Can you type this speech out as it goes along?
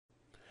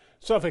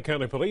Suffolk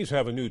County Police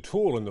have a new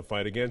tool in the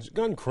fight against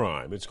gun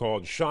crime. It's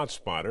called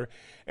ShotSpotter,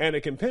 and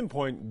it can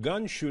pinpoint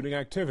gun shooting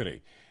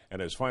activity.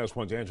 And as Files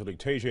 1's Angelique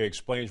Teje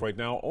explains, right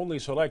now, only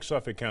select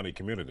Suffolk County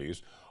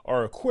communities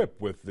are equipped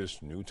with this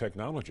new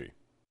technology.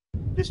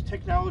 This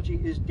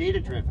technology is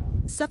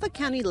data-driven. Suffolk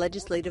County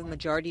Legislative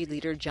Majority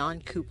Leader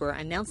John Cooper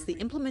announced the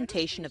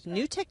implementation of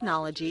new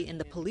technology in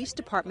the police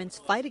department's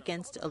fight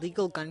against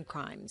illegal gun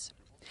crimes.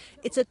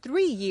 It's a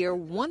 3-year,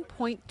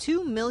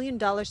 $1.2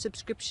 million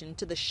subscription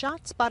to the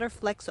ShotSpotter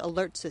Flex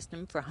alert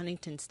system for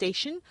Huntington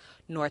Station,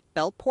 North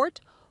Bellport,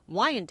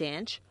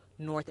 Wyandanch,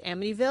 North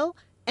Amityville,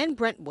 and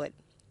Brentwood,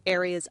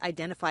 areas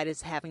identified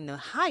as having the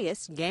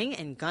highest gang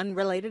and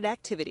gun-related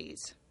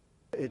activities.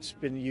 It's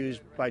been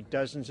used by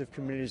dozens of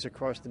communities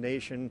across the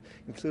nation,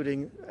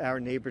 including our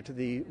neighbor to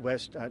the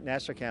west,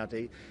 Nassau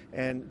County,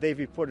 and they've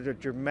reported a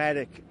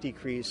dramatic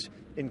decrease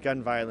in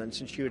gun violence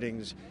and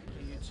shootings.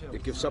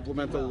 It gives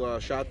supplemental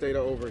shot data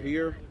over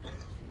here.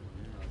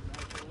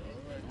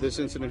 This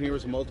incident here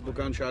is a multiple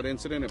gunshot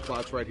incident. It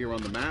plots right here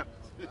on the map.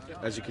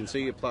 As you can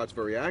see, it plots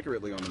very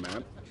accurately on the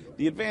map.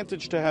 The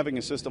advantage to having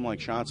a system like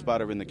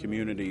ShotSpotter in the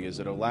community is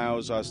it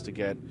allows us to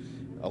get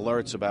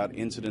alerts about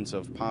incidents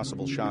of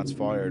possible shots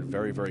fired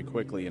very, very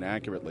quickly and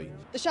accurately.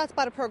 The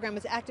ShotSpotter program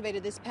was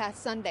activated this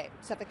past Sunday.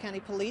 Suffolk County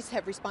Police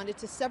have responded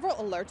to several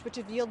alerts which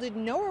have yielded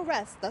no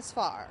arrests thus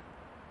far.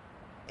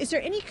 Is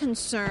there any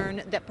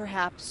concern that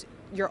perhaps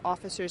your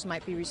officers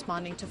might be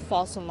responding to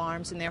false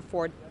alarms and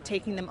therefore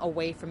taking them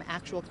away from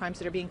actual crimes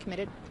that are being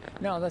committed?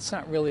 No, that's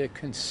not really a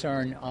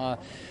concern.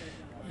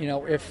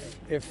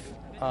 If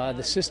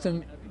the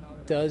system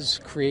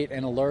does create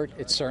an alert,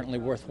 it's certainly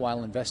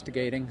worthwhile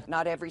investigating.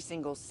 Not every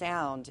single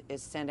sound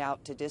is sent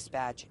out to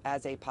dispatch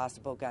as a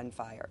possible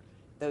gunfire.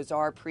 Those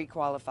are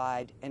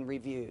pre-qualified and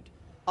reviewed.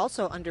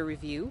 Also under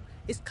review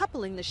is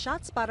coupling the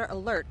ShotSpotter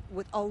alert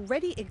with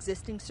already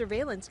existing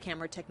surveillance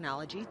camera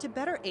technology to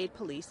better aid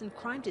police in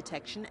crime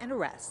detection and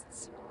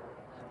arrests.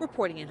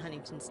 Reporting in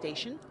Huntington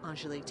Station,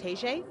 Angelique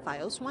Teje,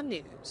 Files 1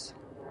 News.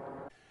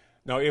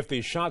 Now, if the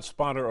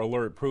ShotSpotter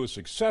alert proves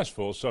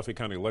successful, Suffolk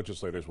County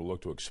legislators will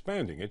look to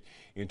expanding it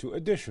into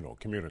additional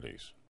communities.